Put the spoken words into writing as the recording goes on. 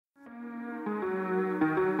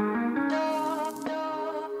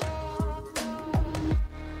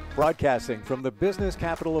Broadcasting from the business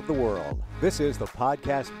capital of the world, this is the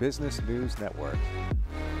Podcast Business News Network.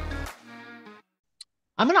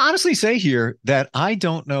 I'm going to honestly say here that I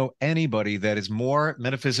don't know anybody that is more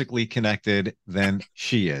metaphysically connected than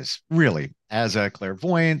she is, really, as a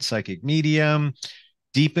clairvoyant, psychic medium,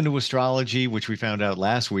 deep into astrology, which we found out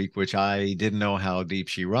last week, which I didn't know how deep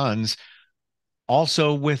she runs,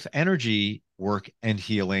 also with energy work and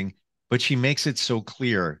healing, but she makes it so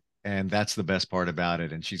clear. And that's the best part about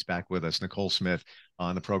it. And she's back with us, Nicole Smith,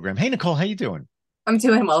 on the program. Hey, Nicole, how you doing? I'm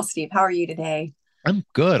doing well, Steve. How are you today? I'm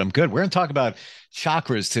good. I'm good. We're going to talk about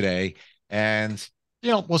chakras today. And,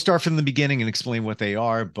 we'll start from the beginning and explain what they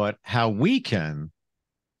are, but how we can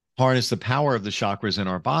harness the power of the chakras in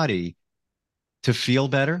our body to feel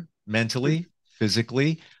better mentally,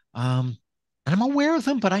 physically. And I'm aware of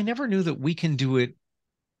them, but I never knew that we can do it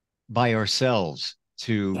by ourselves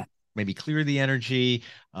to Yeah. maybe clear the energy,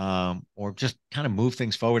 or just kind of move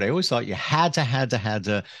things forward. I always thought you had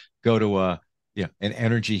to go to an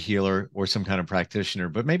energy healer or some kind of practitioner,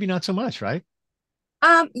 but maybe not so much, right?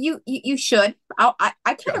 You should. I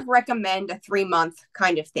kind Yeah. of recommend a 3 month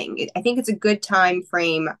kind of thing. I think it's a good time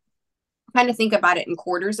frame. Kind of think about it in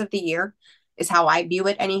quarters of the year is how I view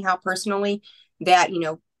it anyhow personally. That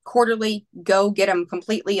quarterly, go get them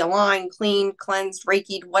completely aligned, clean, cleansed,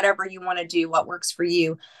 reikied, whatever you want to do, what works for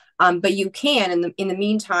you. But you can in the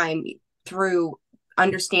meantime through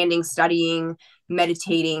understanding, studying,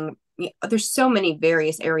 meditating. There's so many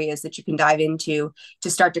various areas that you can dive into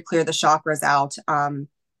to start to clear the chakras out,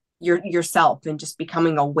 yourself, and just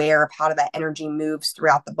becoming aware of how that energy moves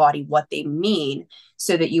throughout the body, what they mean,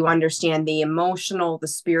 so that you understand the emotional, the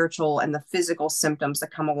spiritual, and the physical symptoms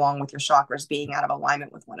that come along with your chakras being out of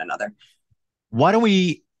alignment with one another. Why don't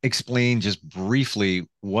we explain just briefly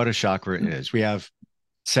what a chakra is? We have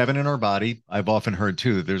seven in our body. I've often heard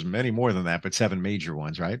too that there's many more than that, but seven major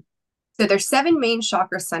ones, right? So there's 7 main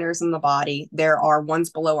chakra centers in the body. There are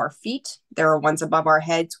ones below our feet. There are ones above our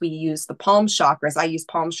heads. We use the palm chakras. I use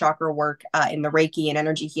palm chakra work in the Reiki and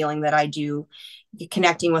energy healing that I do,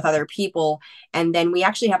 connecting with other people. And then we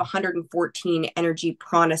actually have 114 energy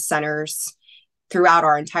prana centers throughout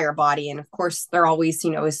our entire body. And of course, they're always,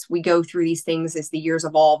 as we go through these things, as the years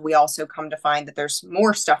evolve, we also come to find that there's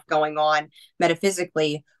more stuff going on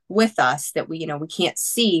metaphysically with us that we can't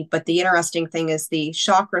see. But the interesting thing is the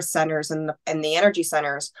chakra centers and the energy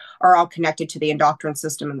centers are all connected to the endocrine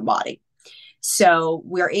system in the body. So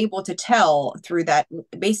we're able to tell through that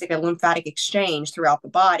basic lymphatic exchange throughout the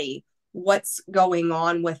body what's going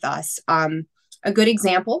on with us. A good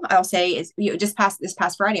example I'll say is, just this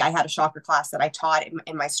past Friday, I had a chakra class that I taught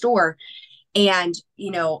in my store. And,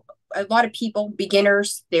 a lot of people,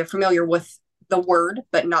 beginners, they're familiar with the word,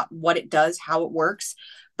 but not what it does, how it works.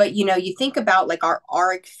 But, you think about like our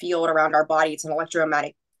auric field around our body, it's an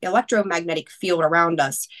electromagnetic field around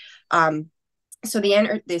us. So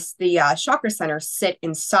the chakra centers sit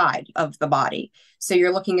inside of the body. So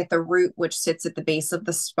you're looking at the root, which sits at the base of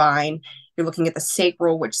the spine. You're looking at the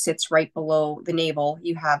sacral, which sits right below the navel.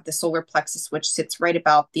 You have the solar plexus, which sits right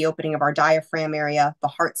about the opening of our diaphragm area, the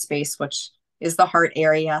heart space, which is the heart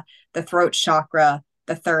area, the throat chakra,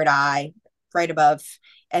 the third eye, right above,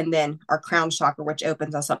 and then our crown chakra, which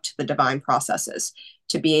opens us up to the divine processes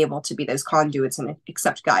to be able to be those conduits and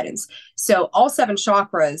accept guidance. So all 7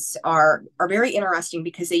 chakras are very interesting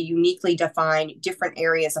because they uniquely define different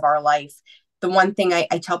areas of our life. The one thing I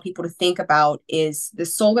tell people to think about is the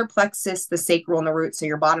solar plexus, the sacral, and the root. So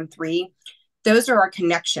your bottom 3, those are our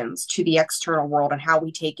connections to the external world and how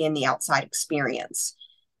we take in the outside experience.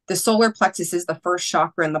 The solar plexus is the first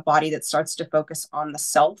chakra in the body that starts to focus on the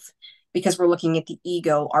self, because we're looking at the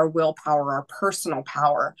ego, our willpower, our personal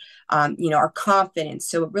power, our confidence.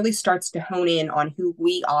 So it really starts to hone in on who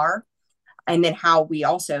we are, and then how we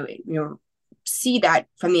also, see that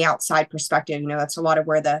from the outside perspective. That's a lot of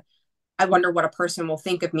where I wonder what a person will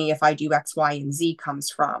think of me if I do X, Y, and Z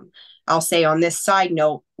comes from. I'll say on this side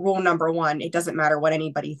note, rule number 1, it doesn't matter what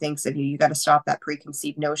anybody thinks of you. You got to stop that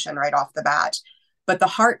preconceived notion right off the bat. But the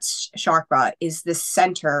heart chakra is the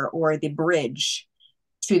center or the bridge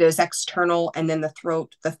to those external, and then the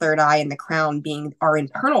throat, the third eye, and the crown being our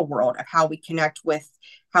internal world of how we connect with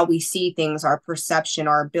how we see things, our perception,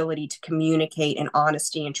 our ability to communicate, and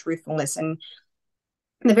honesty and truthfulness. And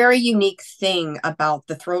the very unique thing about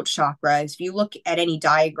the throat chakra is if you look at any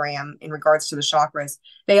diagram in regards to the chakras,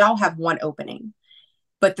 they all have one opening,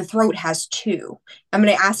 but the throat has 2. I'm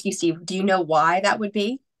going to ask you, Steve, do you know why that would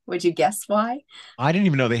be? Would you guess why? I didn't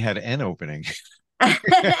even know they had an opening. You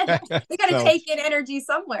got to So, take in energy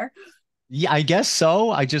somewhere. yeah, I guess so.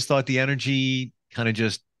 I just thought the energy kind of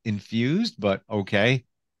just infused, but okay.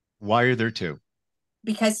 Why are there two?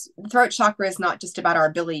 because the throat chakra is not just about our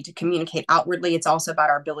ability to communicate outwardly, it's also about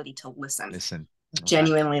our ability to listen. Listen. Okay.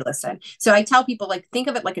 Genuinely listen. So I tell people, like, think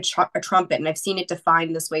of it like a trumpet, and I've seen it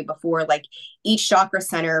defined this way before. Like, each chakra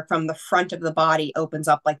center from the front of the body opens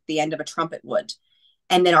up like the end of a trumpet would,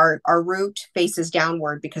 and then our root faces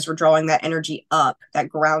downward because we're drawing that energy up, that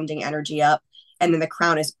grounding energy up, and then the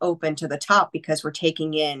crown is open to the top because we're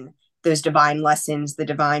taking in those divine lessons, the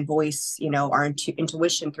divine voice, our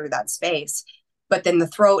intuition through that space. But then the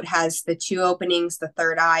throat has the two openings, the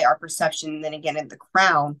third eye, our perception, and then again in the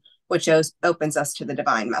crown, which opens us to the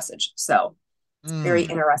divine message. So very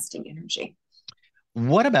interesting energy.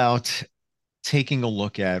 What about taking a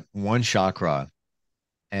look at one chakra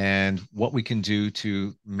and what we can do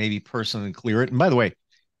to maybe personally clear it? And by the way,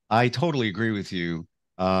 I totally agree with you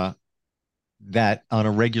that on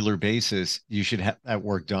a regular basis, you should have that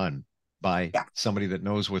work done by somebody that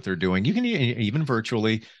knows what they're doing. You can even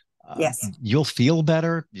virtually. Yes. You'll feel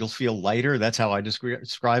better. You'll feel lighter. That's how I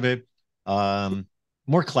describe it.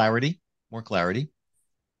 More clarity.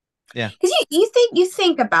 Yeah. Because you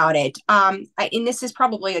think about it. And this is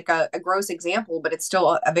probably like a gross example, but it's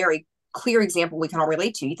still a very clear example we can all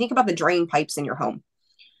relate to. You think about the drain pipes in your home.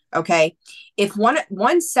 Okay. If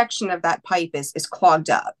one section of that pipe is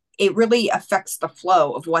clogged up, it really affects the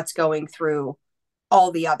flow of what's going through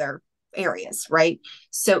all the other areas, right?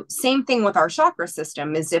 So same thing with our chakra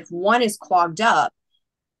system is if one is clogged up,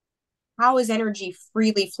 how is energy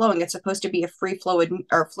freely flowing? It's supposed to be a free fluid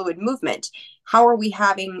movement. How are we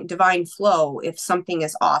having divine flow if something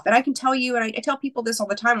is off? And I can tell you, and I tell people this all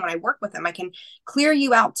the time when I work with them, I can clear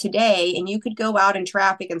you out today and you could go out in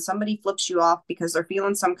traffic and somebody flips you off because they're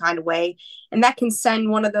feeling some kind of way. And that can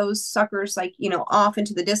send one of those suckers off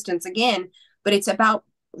into the distance again. But it's about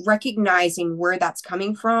recognizing where that's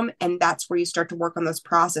coming from. And that's where you start to work on those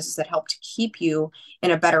processes that help to keep you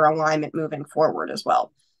in a better alignment moving forward as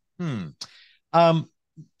well.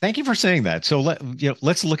 Thank you for saying that. So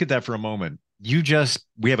let's look at that for a moment.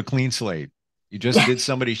 We have a clean slate. You just did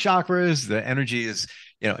somebody's chakras. The energy is,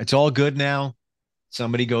 it's all good now.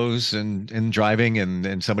 Somebody goes and driving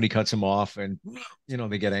and somebody cuts them off and,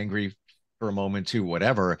 they get angry for a moment too,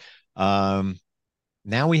 whatever.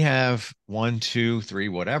 Now we have 1, 2, 3,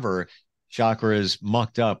 whatever chakras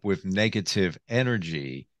mucked up with negative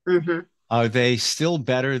energy. Mm-hmm. Are they still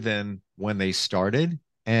better than when they started?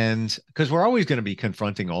 And because we're always going to be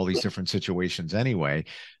confronting all these different situations anyway.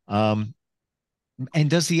 And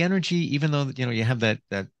does the energy, even though, you have that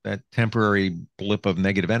temporary blip of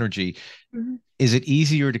negative energy, is it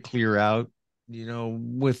easier to clear out,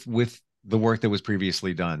 with the work that was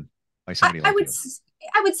previously done by somebody like you?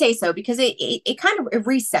 I would say so, because it kind of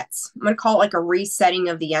resets. I'm going to call it like a resetting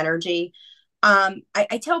of the energy.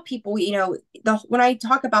 I tell people, when I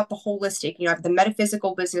talk about the holistic, I have the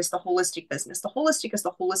metaphysical business, the holistic business. The holistic is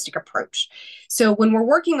the holistic approach. So when we're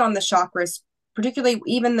working on the chakras, particularly,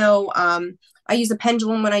 even though I use a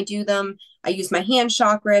pendulum when I do them, I use my hand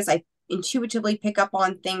chakras, I intuitively pick up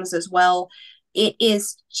on things as well. It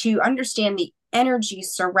is to understand the energy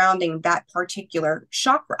surrounding that particular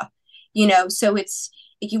chakra. So it's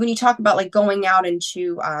when you talk about like going out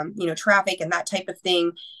into traffic and that type of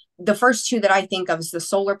thing. The first two that I think of is the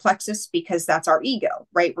solar plexus, because that's our ego,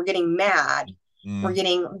 right? We're getting mad, we're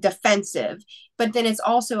getting defensive, but then it's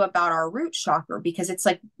also about our root chakra, because it's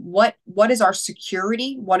like, what is our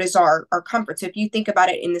security? What is our comfort? So if you think about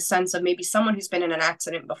it in the sense of maybe someone who's been in an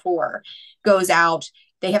accident before goes out,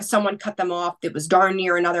 they have someone cut them off that was darn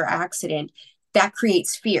near another accident. That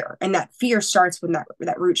creates fear. And that fear starts with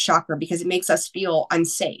that root chakra, because it makes us feel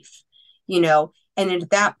unsafe, And at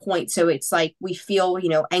that point, so it's like we feel,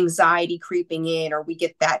 anxiety creeping in, or we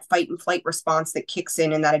get that fight and flight response that kicks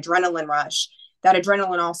in and that adrenaline rush. That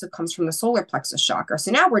adrenaline also comes from the solar plexus chakra.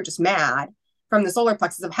 So now we're just mad from the solar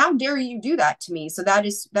plexus of, how dare you do that to me? So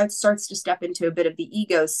that starts to step into a bit of the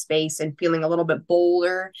ego space and feeling a little bit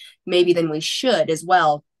bolder maybe than we should as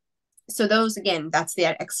well. So those, again, that's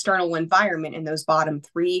the external environment, and those bottom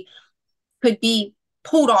three could be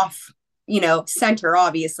pulled off center,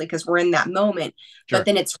 obviously, because we're in that moment. Sure. But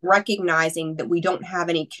then it's recognizing that we don't have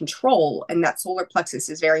any control, and that solar plexus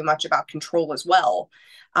is very much about control as well.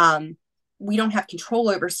 We don't have control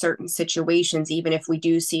over certain situations, even if we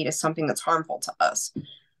do see it as something that's harmful to us.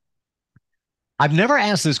 I've never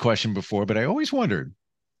asked this question before, but I always wondered,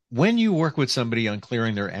 when you work with somebody on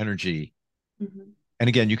clearing their energy, and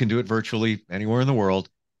again, you can do it virtually anywhere in the world,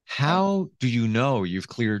 how do you know you've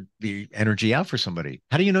cleared the energy out for somebody?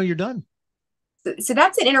 How do you know you're done? So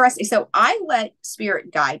that's an interesting. So I let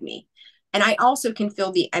spirit guide me, and I also can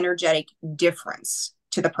feel the energetic difference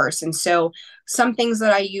to the person. So some things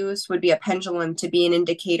that I use would be a pendulum to be an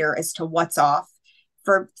indicator as to what's off.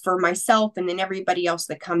 for myself and then everybody else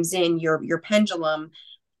that comes in, your pendulum,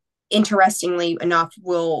 interestingly enough,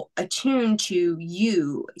 will attune to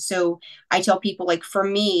you. So I tell people, like, for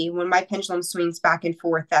me, when my pendulum swings back and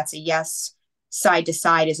forth, that's a yes. Side to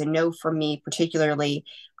side is a no for me. Particularly,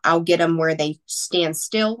 I'll get them where they stand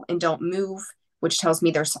still and don't move, which tells me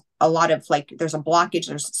there's a lot of, like, there's a blockage,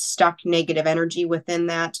 there's stuck negative energy within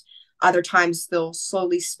that. Other times they'll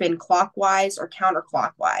slowly spin clockwise or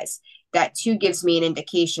counterclockwise. That too gives me an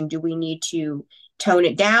indication. Do we need to tone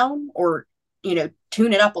it down or,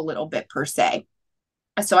 tune it up a little bit, per se?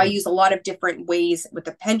 So I use a lot of different ways with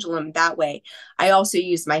the pendulum that way. I also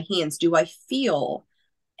use my hands. Do I feel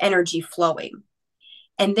energy flowing?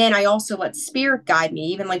 And then I also let spirit guide me,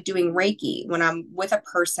 even like doing Reiki when I'm with a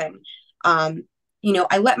person.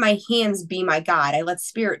 I let my hands be my guide. I let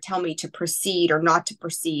spirit tell me to proceed or not to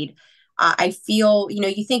proceed. I feel,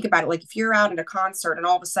 you think about it, like if you're out at a concert and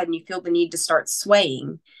all of a sudden you feel the need to start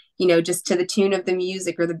swaying, just to the tune of the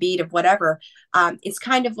music or the beat of whatever. It's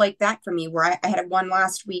kind of like that for me, where I had one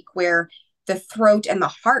last week where the throat and the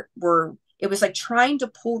heart it was like trying to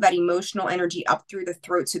pull that emotional energy up through the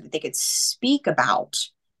throat so that they could speak about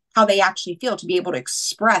how they actually feel, to be able to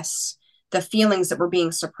express the feelings that were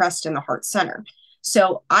being suppressed in the heart center.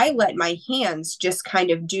 So I let my hands just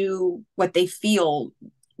kind of do what they feel,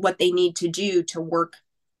 what they need to do to work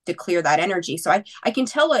to clear that energy. So I can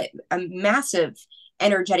tell a massive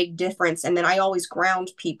energetic difference. And then I always ground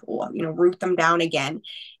people, root them down again.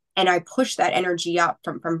 And I push that energy up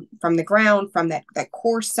from the ground, from that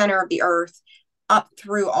core center of the earth, up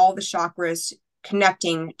through all the chakras,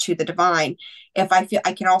 connecting to the divine. If I feel,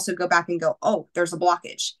 I can also go back and go, oh, there's a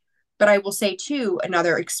blockage. But I will say too,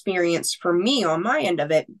 another experience for me on my end of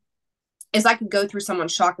it is I could go through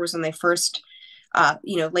someone's chakras when they first,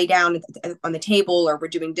 lay down on the table, or we're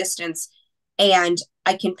doing distance, and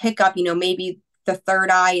I can pick up, maybe the third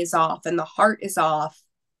eye is off and the heart is off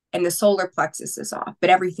and the solar plexus is off, but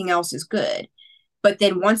everything else is good. But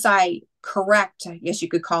then once I correct, I guess you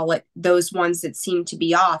could call it, those ones that seem to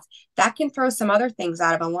be off, that can throw some other things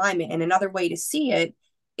out of alignment. And another way to see it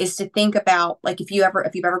is to think about, like, if you've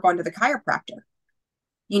ever gone to the chiropractor,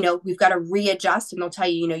 we've got to readjust, and they'll tell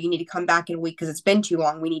you, you need to come back in a week because it's been too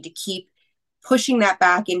long. We need to keep pushing that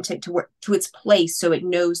back into to its place, so it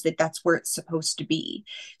knows that that's where it's supposed to be.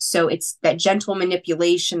 So it's that gentle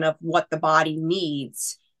manipulation of what the body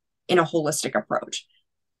needs in a holistic approach.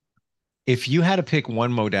 If you had to pick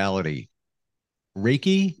one modality,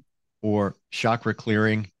 Reiki or chakra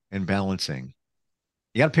clearing and balancing,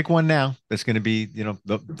 you got to pick one now that's going to be,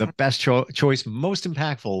 the best choice, most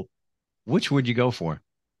impactful. Which would you go for?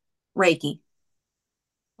 Reiki.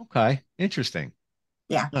 Okay. Interesting.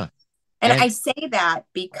 Yeah. Huh. And I say that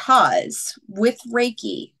because with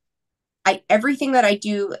Reiki, everything that I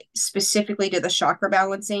do specifically to the chakra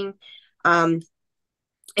balancing,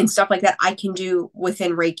 and stuff like that, I can do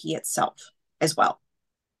within Reiki itself as well.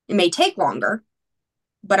 It may take longer,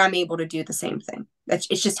 but I'm able to do the same thing. It's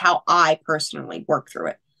just how I personally work through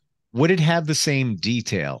it. Would it have the same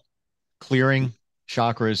detail, clearing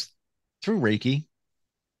chakras through Reiki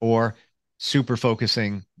or super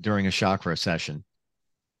focusing during a chakra session?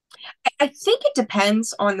 I think it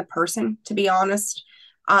depends on the person, to be honest.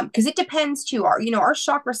 Because it depends too. Our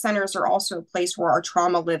chakra centers are also a place where our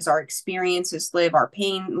trauma lives, our experiences live, our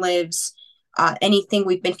pain lives, anything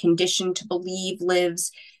we've been conditioned to believe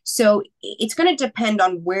lives. So it's going to depend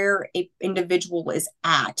on where an individual is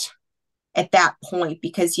at that point,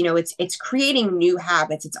 because it's creating new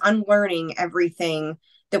habits. It's unlearning everything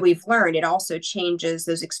that we've learned. It also changes,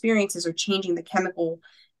 those experiences are changing the chemical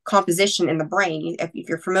composition in the brain. If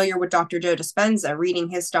you're familiar with Dr. Joe Dispenza, reading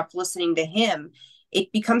his stuff, listening to him, it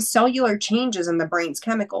becomes cellular changes in the brain's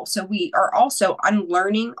chemical. So we are also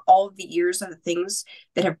unlearning all of the years of the things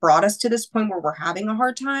that have brought us to this point where we're having a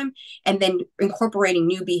hard time, and then incorporating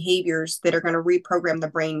new behaviors that are going to reprogram the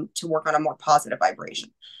brain to work on a more positive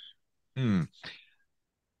vibration.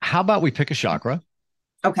 How about we pick a chakra?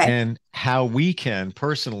 Okay. And how we can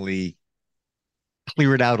personally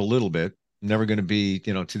clear it out a little bit. Never going to be,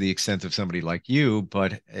 to the extent of somebody like you,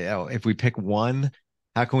 but if we pick one,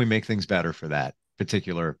 how can we make things better for that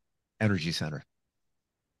particular energy center?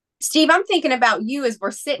 Steve, I'm thinking about you as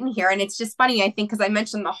we're sitting here, and it's just funny, I think, because I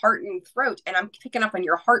mentioned the heart and throat, and I'm picking up on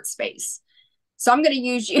your heart space. So I'm going to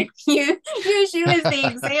use you as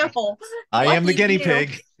the example. I am the guinea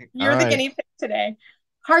pig. You're the guinea pig today.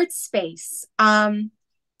 Heart space.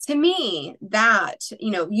 To me, that,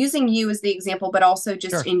 using you as the example, but also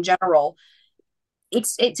just in general,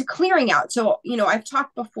 it's a clearing out. So, I've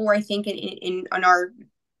talked before, I think in our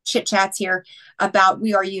chit chats here, about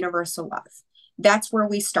we are universal love. That's where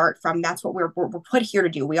we start from. That's what we're put here to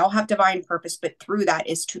do. We all have divine purpose, but through that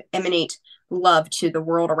is to emanate love to the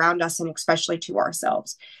world around us and especially to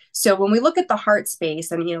ourselves. So when we look at the heart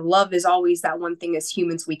space, and love is always that one thing as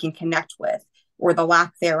humans we can connect with, or the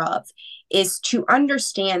lack thereof, is to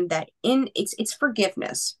understand that it's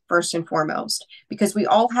forgiveness first and foremost, because we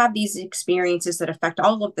all have these experiences that affect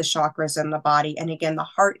all of the chakras in the body. And again, the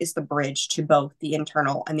heart is the bridge to both the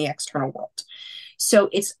internal and the external world. So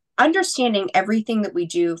it's understanding everything that we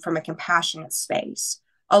do from a compassionate space,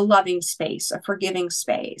 a loving space, a forgiving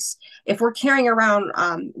space. If we're carrying around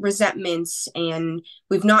resentments and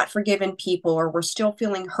we've not forgiven people, or we're still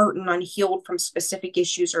feeling hurt and unhealed from specific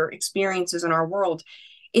issues or experiences in our world,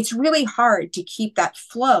 it's really hard to keep that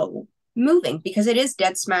flow moving, because it is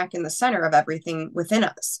dead smack in the center of everything within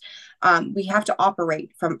us. We have to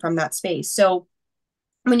operate from that space. So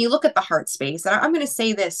when you look at the heart space, and I'm going to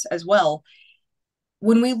say this as well,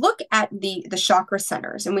 when we look at the chakra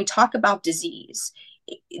centers and we talk about disease,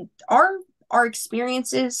 our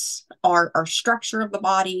experiences, our structure of the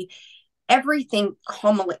body, everything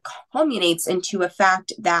culminates into a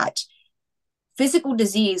fact that physical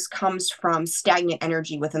disease comes from stagnant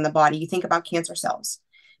energy within the body. You think about cancer cells.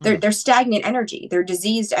 They're stagnant energy. They're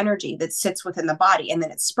diseased energy that sits within the body, and then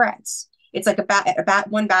it spreads. It's like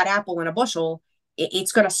one bad apple in a bushel.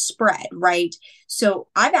 It's going to spread, right? So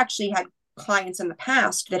I've actually had clients in the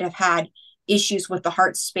past that have had issues with the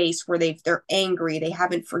heart space where they're angry, they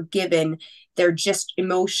haven't forgiven, they're just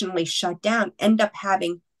emotionally shut down, end up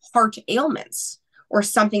having heart ailments or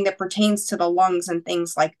something that pertains to the lungs and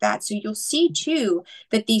things like that. So you'll see too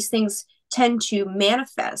that these things tend to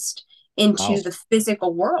manifest into the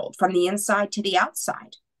physical world from the inside to the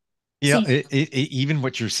outside. Yeah, so even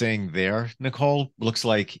what you're saying there, Nicole, looks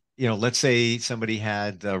like, let's say somebody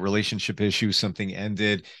had a relationship issue, something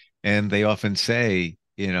ended, and they often say,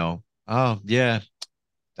 oh, yeah,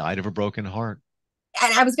 died of a broken heart.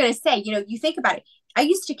 And I was going to say, you think about it. I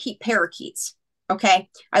used to keep parakeets. Okay.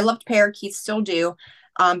 I loved parakeets, still do.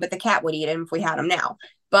 But the cat would eat them if we had them now.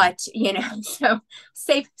 But, so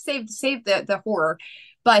save the horror.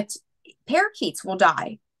 But parakeets will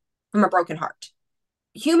die from a broken heart.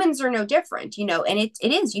 Humans are no different, and it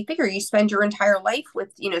is, you figure you spend your entire life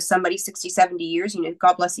with, somebody 60, 70 years,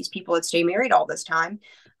 God bless these people that stay married all this time.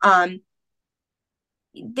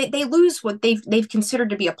 They lose what they've considered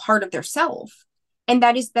to be a part of their self. And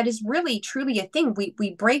that is really, truly a thing.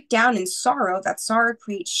 We break down in sorrow. That sorrow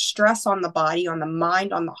creates stress on the body, on the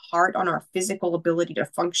mind, on the heart, on our physical ability to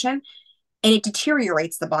function. And it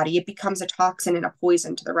deteriorates the body. It becomes a toxin and a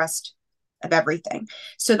poison to the rest of everything.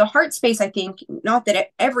 So the heart space, I think, not that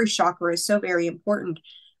every chakra is so very important,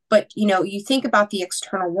 but, you think about the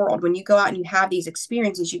external world. When you go out and you have these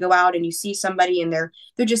experiences, you go out and you see somebody and they're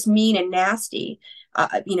just mean and nasty.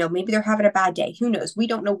 Maybe they're having a bad day. Who knows? We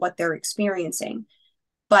don't know what they're experiencing.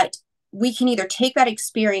 But we can either take that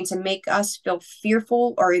experience and make us feel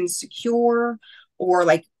fearful or insecure, or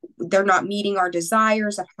like they're not meeting our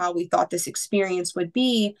desires of how we thought this experience would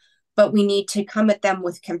be. But we need to come at them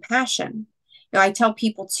with compassion. Now, I tell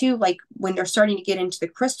people too, like when they're starting to get into the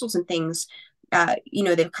crystals and things,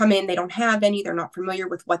 they've come in, they don't have any, they're not familiar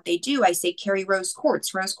with what they do. I say, carry rose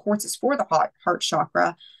quartz. Rose quartz is for the heart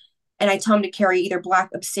chakra. And I tell them to carry either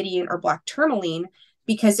black obsidian or black tourmaline,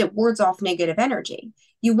 because it wards off negative energy.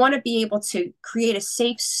 You want to be able to create a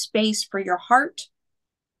safe space for your heart,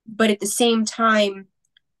 but at the same time,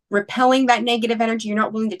 repelling that negative energy. You're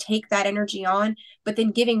not willing to take that energy on, but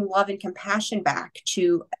then giving love and compassion back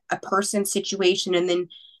to a person, situation, and then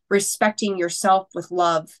respecting yourself with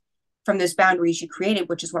love from those boundaries you created,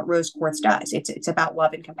 which is what rose quartz does. It's about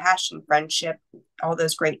love and compassion, friendship, all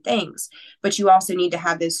those great things. But you also need to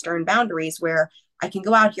have those stern boundaries where I can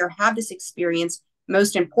go out here, have this experience.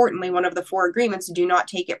 Most importantly, one of the 4 agreements, do not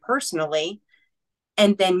take it personally,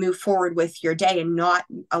 and then move forward with your day and not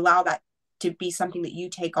allow that to be something that you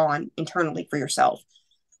take on internally for yourself.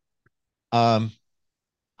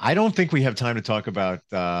 I don't think we have time to talk about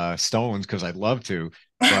stones, because I'd love to,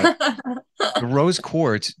 but the rose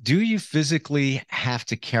quartz, do you physically have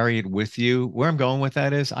to carry it with you? Where I'm going with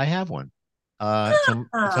that is I have one. It's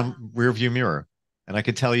a rear view mirror. And I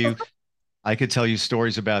could tell you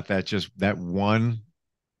stories about just that one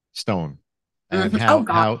stone and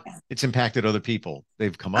how it's impacted other people.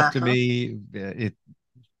 They've come up to me.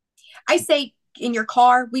 I say in your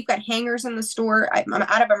car, we've got hangers in the store. I'm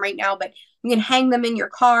out of them right now, but you can hang them in your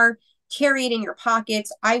car, carry it in your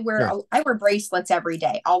pockets. I wear bracelets every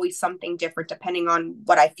day, always something different depending on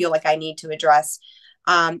what I feel like I need to address.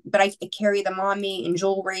 But I carry them on me in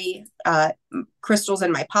jewelry, crystals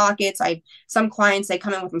in my pockets. Some clients, they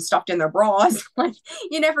come in with them stuffed in their bras. Like,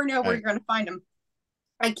 you never know where you're going to find them.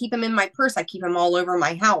 I keep them in my purse. I keep them all over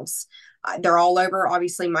my house. They're all over,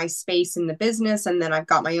 obviously, my space in the business. And then I've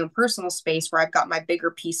got my own personal space where I've got my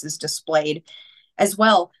bigger pieces displayed as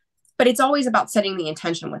well. But it's always about setting the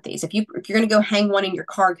intention with these. If you're going to go hang one in your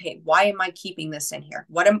car, hey, why am I keeping this in here?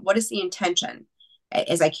 What is the intention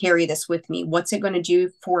as I carry this with me? What's it going to do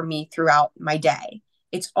for me throughout my day?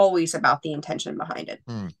 It's always about the intention behind it.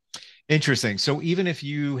 Interesting. So even if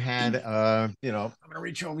you had, I'm going to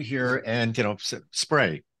reach over here and,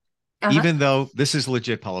 spray, even though this is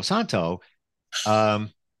legit Palo Santo,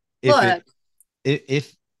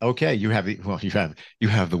 okay, you have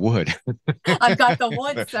the wood. I've got the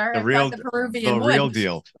wood, sir. I've got the Peruvian wood. The real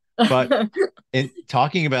deal. But in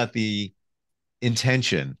talking about the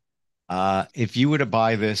intention, if you were to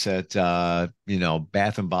buy this at, Bath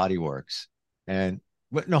and Body Works, and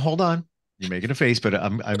no, hold on. You're making a face, but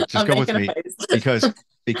I'm just go with me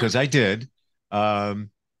because I did,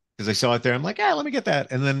 because I saw it there. I'm like, let me get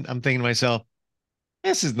that. And then I'm thinking to myself,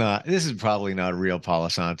 this is probably not real Palo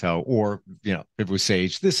Santo, or, if it was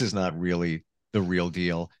sage, this is not really the real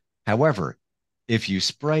deal. However, if you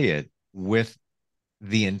spray it with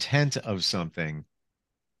the intent of something,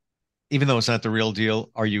 even though it's not the real deal,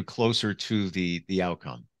 are you closer to the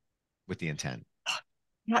outcome with the intent?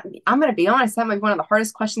 I'm going to be honest, that might be one of the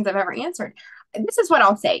hardest questions I've ever answered. This is what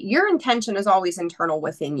I'll say. Your intention is always internal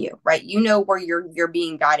within you, right? You know where you're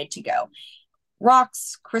being guided to go.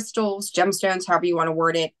 Rocks, crystals, gemstones, however you want to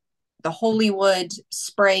word it, the holy wood,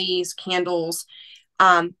 sprays, candles,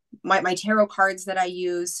 my tarot cards that I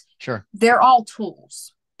use. Sure. They're all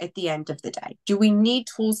tools at the end of the day. Do we need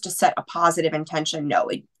tools to set a positive intention? No,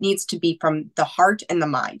 it needs to be from the heart and the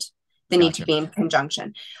mind. They need to be in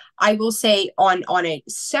conjunction. I will say on a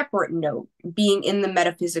separate note, being in the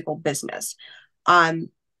metaphysical business, I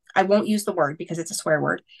won't use the word because it's a swear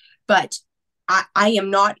word, but I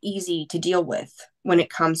am not easy to deal with when it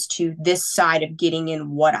comes to this side of getting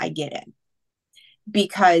in what I get in,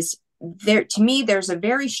 because to me, there's a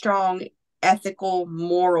very strong ethical,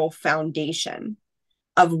 moral foundation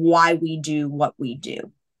of why we do what we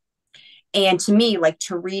do. And to me, like,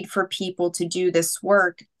 to read for people, to do this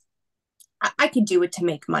work, I could do it to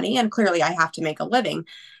make money, and clearly I have to make a living,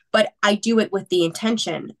 but I do it with the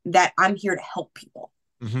intention that I'm here to help people.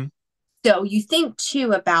 Mm-hmm. So you think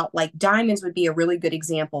too about, like, diamonds would be a really good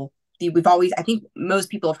example. I think most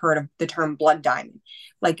people have heard of the term blood diamond,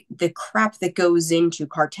 like the crap that goes into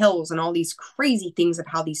cartels and all these crazy things of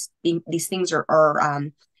how these things are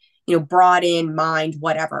brought in, mined,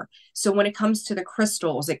 whatever. So when it comes to the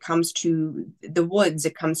crystals, it comes to the woods,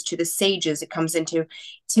 it comes to the sages, it comes into,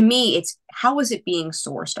 to me, it's how is it being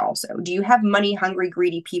sourced also? Do you have money hungry,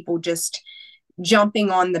 greedy people just jumping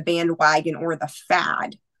on the bandwagon or the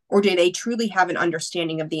fad? Or do they truly have an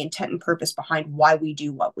understanding of the intent and purpose behind why we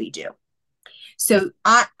do what we do? So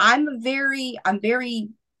I'm very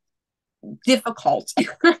difficult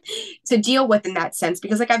to deal with in that sense,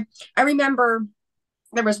 because like I remember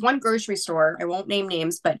there was one grocery store, I won't name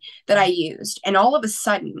names, but that I used. And all of a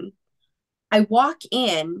sudden I walk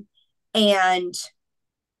in and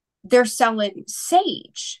they're selling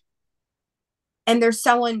sage and they're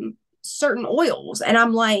selling certain oils. And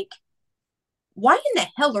I'm like, why in the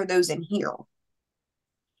hell are those in here?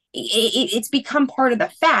 It's become part of the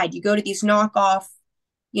fad. You go to these knockoff,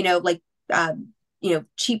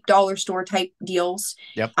 cheap dollar store type deals.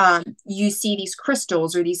 Yep. You see these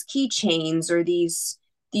crystals or these keychains or these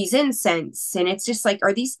incense, and it's just like,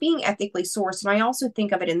 are these being ethically sourced? And I also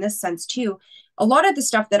think of it in this sense too. A lot of the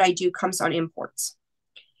stuff that I do comes on imports.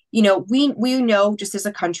 We know just as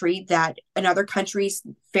a country that in other countries,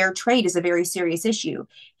 fair trade is a very serious issue.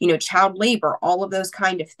 Child labor, all of those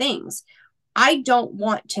kind of things. I don't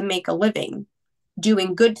want to make a living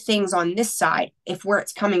doing good things on this side if where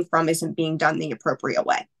it's coming from isn't being done the appropriate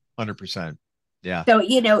way. 100%. Yeah. So,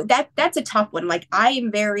 that's a tough one. Like, I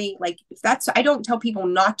am very, like, I don't tell people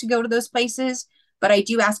not to go to those places, but I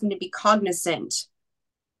do ask them to be cognizant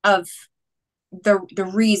of the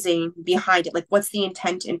reason behind it. Like, what's the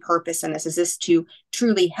intent and purpose in this? Is this to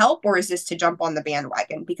truly help, or is this to jump on the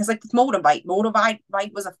bandwagon? Because like with Motivite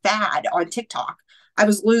was a fad on TikTok. I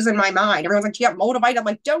was losing my mind. Everyone's like, yeah, Motivite. I'm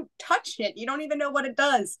like, don't touch it. You don't even know what it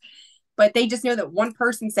does. But they just know that one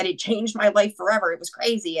person said it changed my life forever. It was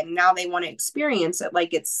crazy. And now they want to experience it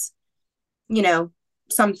like it's,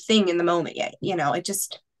 something in the moment. Yet, it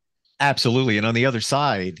just. Absolutely. And on the other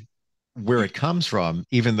side, where it comes from,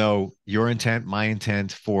 even though your intent, my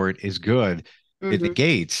intent for it is good, it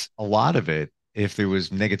negates a lot of it if there was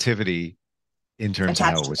negativity in terms of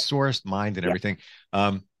how it was sourced, mined, and everything.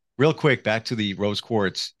 Real quick, back to the rose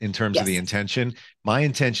quartz in terms of the intention. My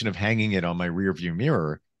intention of hanging it on my rear view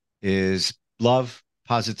mirror is love,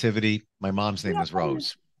 positivity. My mom's name Yeah, was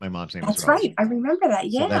Rose. My mom's name was that's Rose. right. I remember that. So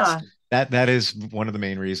Yeah. that is one of the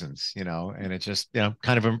main reasons, and it's just,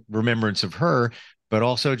 kind of a remembrance of her, but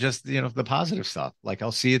also just, the positive stuff. Like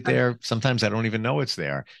I'll see it there. Sometimes I don't even know it's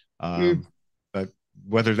there. Mm, But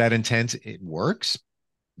whether that intent it works,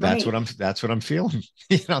 right. that's what I'm feeling.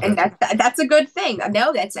 And That's that's a good thing.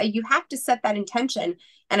 No, that's you have to set that intention.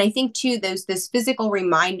 And I think too, those physical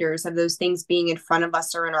reminders of those things being in front of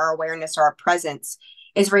us or in our awareness or our presence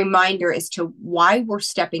is a reminder as to why we're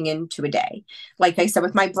stepping into a day. Like I said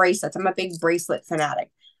with my bracelets, I'm a big bracelet fanatic.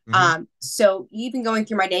 Mhm. So even going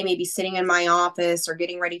through my day, maybe sitting in my office or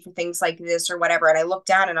getting ready for things like this or whatever, and I look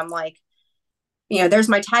down and I'm like, there's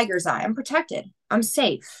my tiger's eye. I'm protected. I'm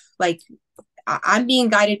safe. Like I'm being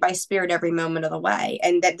guided by spirit every moment of the way,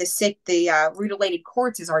 and that the rutilated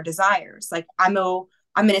quartz is our desires. Like I'm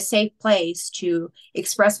in a safe place to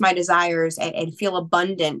express my desires and feel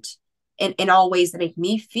abundant in all ways that make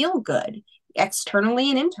me feel good externally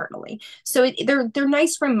and internally. So they're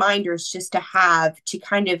nice reminders just to have to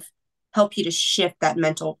kind of help you to shift that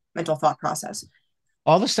mental thought process.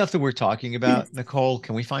 All the stuff that we're talking about, Nicole,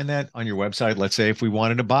 can we find that on your website? Let's say if we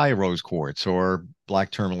wanted to buy a rose quartz or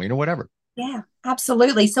black tourmaline or whatever. Yeah,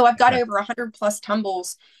 absolutely. So I've got Okay. over 100 plus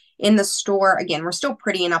tumbles in the store. Again, we're still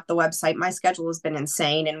prettying up the website. My schedule has been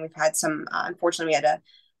insane, and we've had some. Unfortunately, we had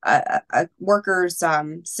a worker's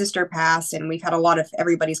sister pass, and we've had a lot of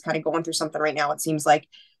everybody's kind of going through something right now. It seems like,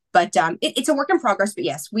 but it's a work in progress. But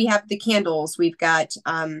yes, we have the candles, we've got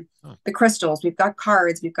the crystals, we've got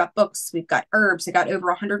cards, we've got books, we've got herbs. I got over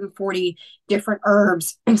 140 different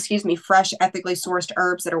herbs. Excuse me, fresh, ethically sourced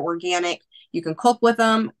herbs that are organic. You can cook with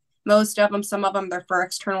them. Most of them, some of them, they're for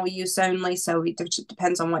external use only. So it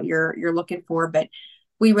depends on what you're looking for. But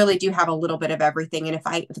we really do have a little bit of everything. And if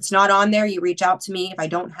it's not on there, you reach out to me. If I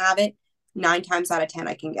don't have it, 9 times out of 10,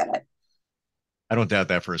 I can get it. I don't doubt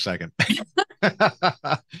that for a second.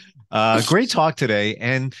 Great talk today.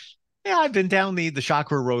 And yeah, I've been down the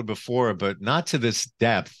chakra road before, but not to this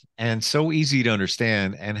depth and so easy to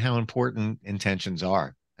understand and how important intentions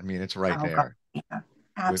are. I mean, it's right Oh God, there yeah, with everything.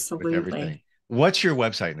 absolutely. What's your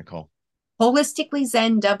website, Nicole?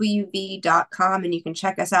 Holisticallyzenwv.com, and you can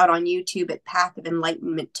check us out on YouTube at Path of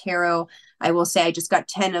Enlightenment Tarot. I will say I just got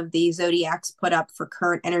 10 of the zodiacs put up for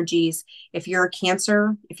current energies. If you're a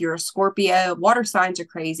Cancer, if you're a Scorpio, water signs are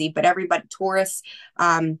crazy, but everybody, Taurus,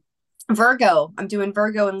 Virgo, I'm doing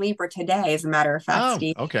Virgo and Libra today, as a matter of fact, Oh,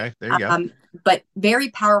 Steve. okay. There you go. But very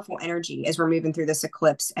powerful energy as we're moving through this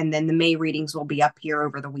eclipse, and then the May readings will be up here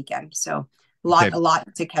over the weekend. So Okay. a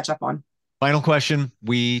lot to catch up on. Final question.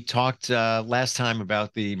 We talked last time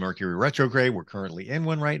about the Mercury retrograde. We're currently in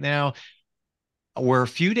one right now. We're a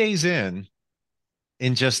few days in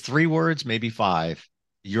just 3 words, maybe 5,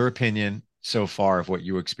 your opinion so far of what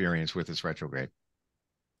you experienced with this retrograde.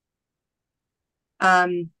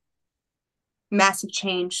 Um, Massive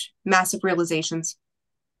change, massive realizations.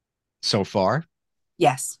 So far?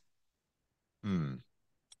 Yes.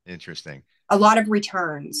 Interesting. A lot of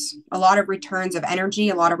returns of energy,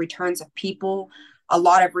 a lot of returns of people, a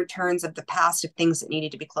lot of returns of the past of things that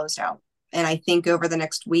needed to be closed out. And I think over the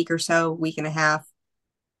next week or so, week and a half,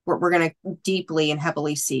 we're going to deeply and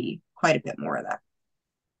heavily see quite a bit more of that.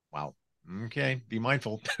 Wow. Okay. Be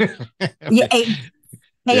mindful. Yeah.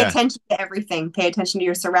 Pay Yeah. attention to everything. Pay attention to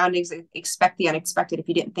your surroundings. Expect the unexpected. If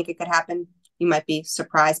you didn't think it could happen, you might be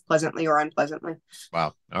surprised pleasantly or unpleasantly.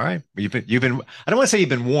 Wow. All right. You've been, I don't want to say you've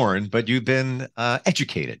been warned, but you've been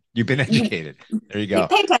educated. You've been educated. There you go.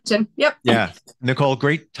 Pay attention. Yep. Yeah. Nicole,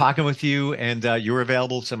 great talking with you. And you're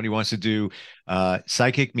available if somebody wants to do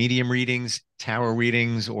psychic medium readings, tarot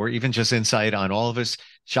readings, or even just insight on all of us,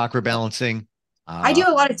 chakra balancing. I do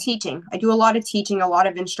a lot of teaching. I do a lot of teaching, a lot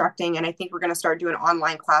of instructing, and I think we're going to start doing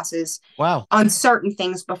online classes Wow. on certain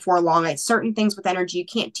things before long. Certain things with energy you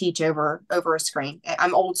can't teach over a screen.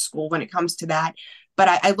 I'm old school when it comes to that, but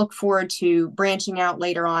I look forward to branching out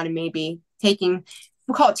later on and maybe we'll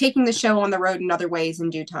call it taking the show on the road in other ways in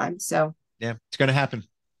due time. So yeah, it's going to happen.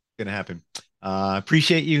 It's going to happen.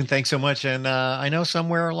 Appreciate you and thanks so much. And I know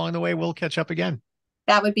somewhere along the way we'll catch up again.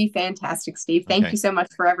 that would be fantastic, Steve. Thank Okay. you so much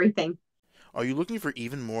for everything. Are you looking for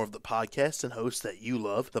even more of the podcasts and hosts that you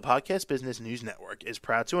love? The Podcast Business News Network is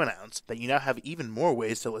proud to announce that you now have even more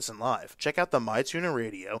ways to listen live. Check out the MyTuner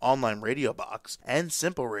Radio, online radio box, and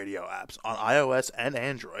Simple Radio apps on iOS and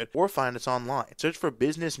Android, or find us online. Search for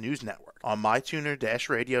Business News Network on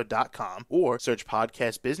mytuner-radio.com, or search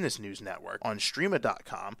Podcast Business News Network on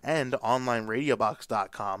streama.com and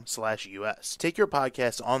onlineradiobox.com/US. Take your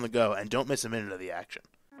podcast on the go and don't miss a minute of the action.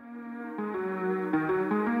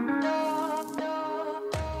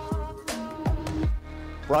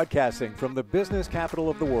 Broadcasting from the business capital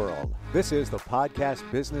of the world, this is the Podcast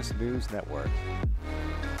Business News Network.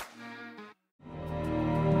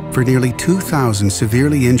 For nearly 2,000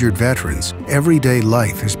 severely injured veterans, everyday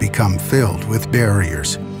life has become filled with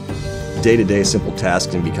barriers. Day-to-day simple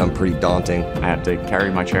tasks can become pretty daunting. I have to carry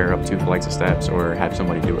my chair up 2 flights of steps or have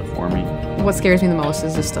somebody do it for me. What scares me the most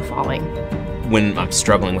is just the falling. When I'm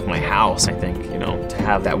struggling with my house, I think, to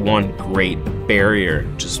have that one great barrier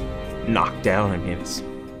just knocked down,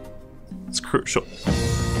 it's crucial.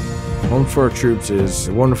 Home for Our Troops is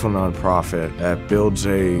a wonderful nonprofit that builds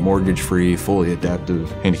a mortgage-free, fully adaptive,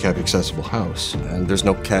 handicap-accessible house. And there's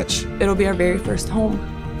no catch. It'll be our very first home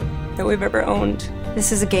that we've ever owned.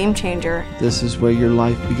 This is a game changer. This is where your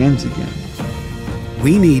life begins again.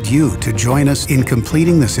 We need you to join us in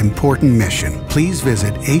completing this important mission. Please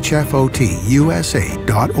visit hfotusa.org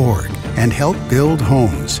and help build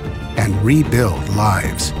homes and rebuild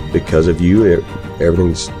lives. Because of you,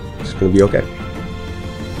 everything's going to be okay.